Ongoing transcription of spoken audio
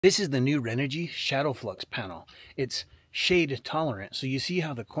This is the new Renogy ShadowFlux panel. It's shade tolerant, so you see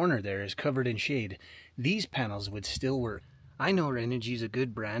how the corner there is covered in shade. These panels would still work. I know Renogy is a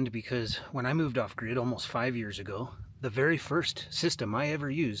good brand because when I moved off grid almost 5 years ago, the very first system I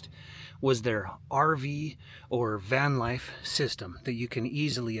ever used was their RV or van life system that you can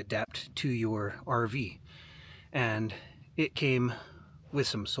easily adapt to your RV. And it came with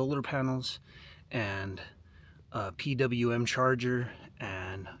some solar panels and a PWM charger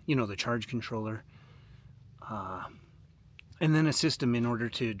and, you know, the charge controller, and then a system in order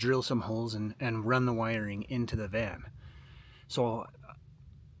to drill some holes and run the wiring into the van. So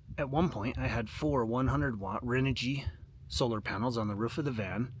at one point I had 4 100-watt Renogy solar panels on the roof of the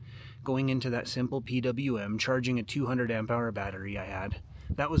van going into that simple PWM, charging a 200 amp hour battery I had.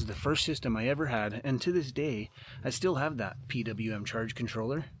 That was the first system I ever had, and to this day I still have that PWM charge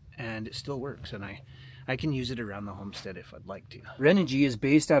controller and it still works, and I can use it around the homestead if I'd like to. Renogy is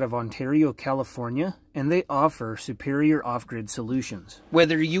based out of Ontario, California, and they offer superior off-grid solutions.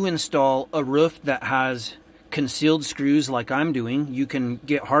 Whether you install a roof that has concealed screws like I'm doing, you can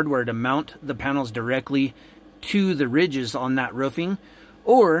get hardware to mount the panels directly to the ridges on that roofing,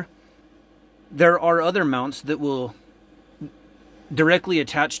 or there are other mounts that will directly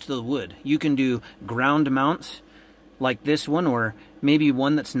attach to the wood. You can do ground mounts like this one, or maybe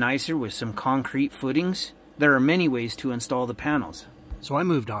one that's nicer with some concrete footings. There are many ways to install the panels. So I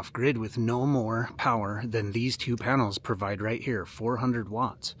moved off grid with no more power than these 2 panels provide right here, 400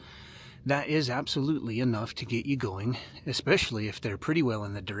 watts. That is absolutely enough to get you going, especially if they're pretty well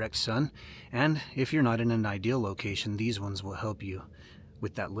in the direct sun, and if you're not in an ideal location, these ones will help you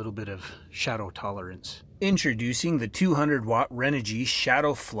with that little bit of shadow tolerance. Introducing the 200-watt Renogy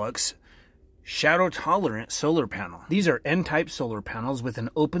ShadowFlux Shadow Tolerant solar panel. These are N-type solar panels with an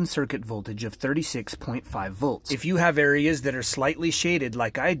open circuit voltage of 36.5 volts. If you have areas that are slightly shaded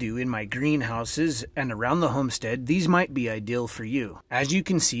like I do in my greenhouses and around the homestead, these might be ideal for you. As you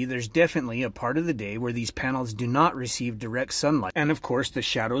can see, there's definitely a part of the day where these panels do not receive direct sunlight. And of course, the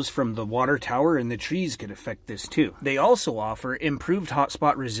shadows from the water tower and the trees could affect this too. They also offer improved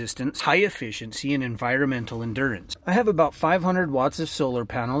hotspot resistance, high efficiency, and environmental endurance. I have about 500 watts of solar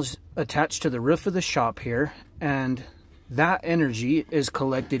panels attached to the roof of the shop here, and that energy is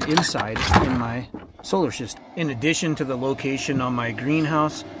collected inside in my solar system. In addition to the location on my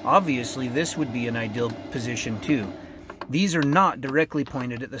greenhouse, obviously this would be an ideal position too. These are not directly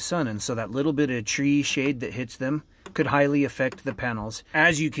pointed at the sun, and so that little bit of tree shade that hits them could highly affect the panels.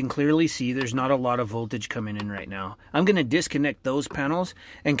 As you can clearly see, there's not a lot of voltage coming in right now. I'm going to disconnect those panels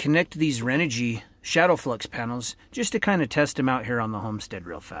and connect these Renogy ShadowFlux panels just to kind of test them out here on the homestead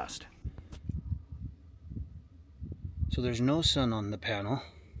real fast. So there's no sun on the panel,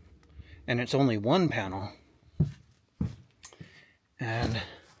 and it's only one panel, and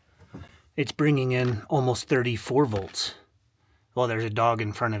it's bringing in almost 34 volts. Well, there's a dog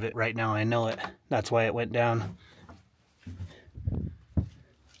in front of it right now, I know it. That's why it went down.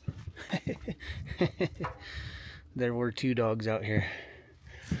 There were 2 dogs out here.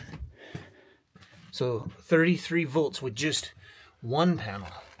 So 33 volts with just one panel.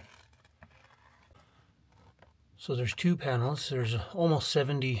 So there's 2 panels. There's almost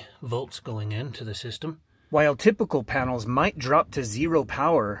 70 volts going into the system. While typical panels might drop to 0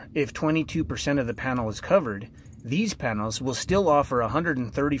 power if 22% of the panel is covered, these panels will still offer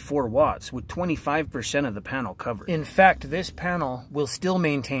 134 watts with 25% of the panel covered. In fact, this panel will still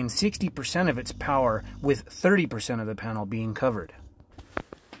maintain 60% of its power with 30% of the panel being covered.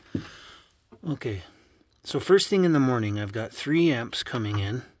 Okay, so first thing in the morning, I've got 3 amps coming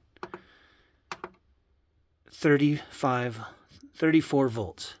in, 34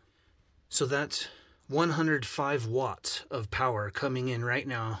 volts. So that's 105 watts of power coming in right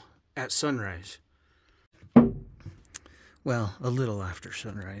now at sunrise. Well, a little after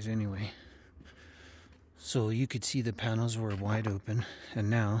sunrise anyway. So you could see the panels were wide open, and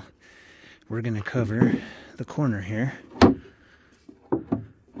now we're going to cover the corner here.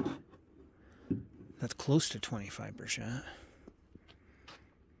 That's close to 25%.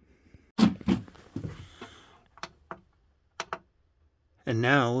 And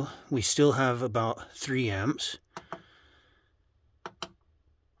now we still have about 3 amps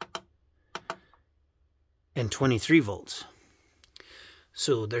and 23 volts.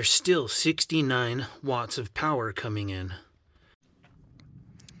 So there's still 69 watts of power coming in.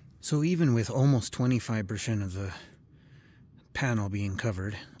 So even with almost 25% of the panel being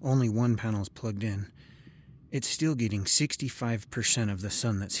covered, only one panel is plugged in, it's still getting 65% of the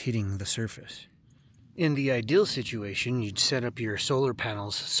sun that's hitting the surface. In the ideal situation, you'd set up your solar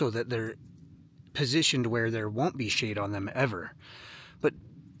panels so that they're positioned where there won't be shade on them ever. But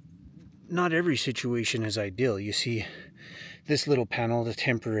not every situation is ideal. You see, this little panel is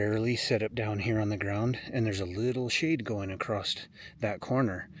temporarily set up down here on the ground, and there's a little shade going across that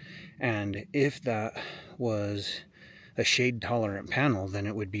corner. And if that was a shade tolerant panel, then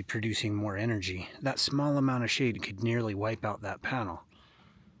it would be producing more energy. That small amount of shade could nearly wipe out that panel.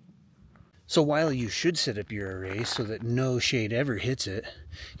 So while you should set up your array so that no shade ever hits it,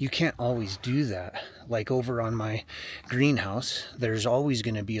 you can't always do that. Like over on my greenhouse, there's always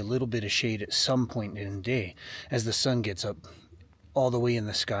going to be a little bit of shade at some point in the day. As the sun gets up all the way in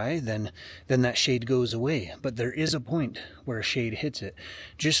the sky, then that shade goes away. But there is a point where shade hits it.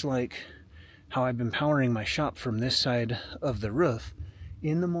 Just like how I've been powering my shop from this side of the roof.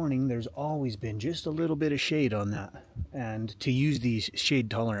 In the morning, there's always been just a little bit of shade on that. And to use these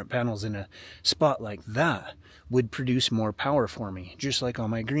shade tolerant panels in a spot like that would produce more power for me. Just like on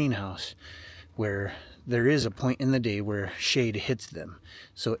my greenhouse, where there is a point in the day where shade hits them.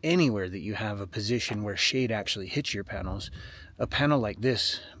 So anywhere that you have a position where shade actually hits your panels, a panel like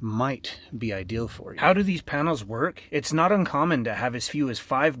this might be ideal for you. How do these panels work? It's not uncommon to have as few as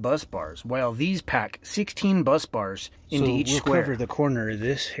 5 bus bars, while these pack 16 bus bars into each square. So we'll cover the corner of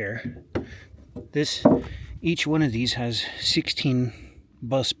this here. Each one of these has 16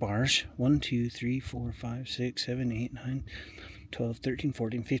 bus bars. 1, 2, 3, 4, 5, 6, 7, 8, 9, 12, 13,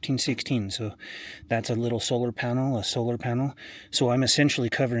 14, 15, 16. So that's a little solar panel, a solar panel. So I'm essentially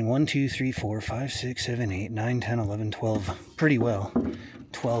covering 1, 2, 3, 4, 5, 6, 7, 8, 9, 10, 11, 12. Pretty well.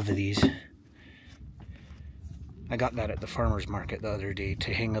 12 of these. I got that at the farmer's market the other day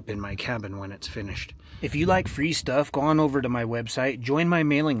to hang up in my cabin when it's finished. If you like free stuff, go on over to my website, join my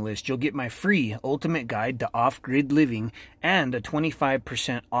mailing list. You'll get my free ultimate guide to off-grid living and a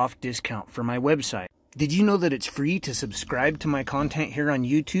 25% off discount for my website. Did you know that it's free to subscribe to my content here on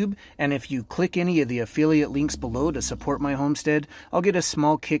YouTube? And if you click any of the affiliate links below to support my homestead, I'll get a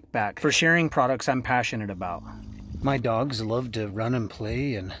small kickback for sharing products I'm passionate about. My dogs love to run and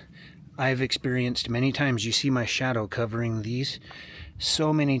play, and I've experienced many times, you see my shadow covering these.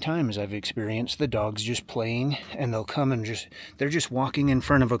 So many times I've experienced the dogs just playing, and they'll come and they're just walking in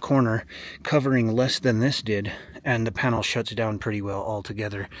front of a corner covering less than this did, and the panel shuts down pretty well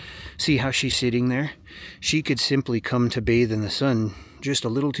altogether. See how she's sitting there? She could simply come to bathe in the sun just a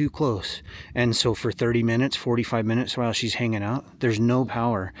little too close, and so for 30 minutes, 45 minutes while she's hanging out, there's no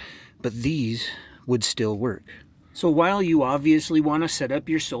power. But these would still work. So while you obviously want to set up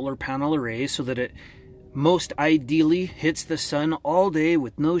your solar panel array so that it most ideally hits the sun all day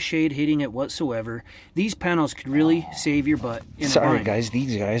with no shade hitting it whatsoever, these panels could really save your butt in a bind. Sorry guys,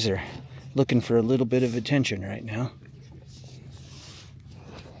 these guys are looking for a little bit of attention right now.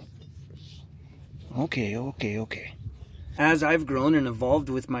 Okay. As I've grown and evolved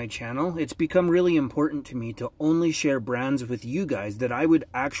with my channel, it's become really important to me to only share brands with you guys that I would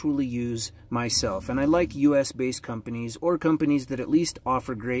actually use myself. And I like US-based companies, or companies that at least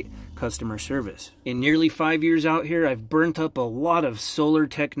offer great customer service. In nearly 5 years out here, I've burnt up a lot of solar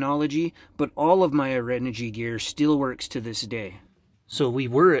technology, but all of my Renogy gear still works to this day. So we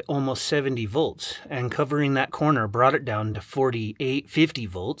were at almost 70 volts, and covering that corner brought it down to 48, 50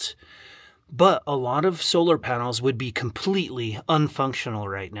 volts. But a lot of solar panels would be completely unfunctional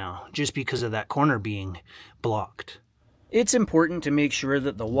right now, just because of that corner being blocked. It's important to make sure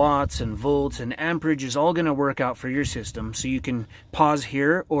that the watts and volts and amperage is all going to work out for your system, so you can pause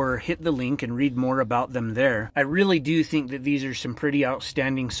here or hit the link and read more about them there. I really do think that these are some pretty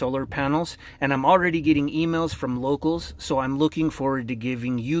outstanding solar panels, and I'm already getting emails from locals, so I'm looking forward to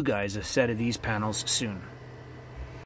giving you guys a set of these panels soon.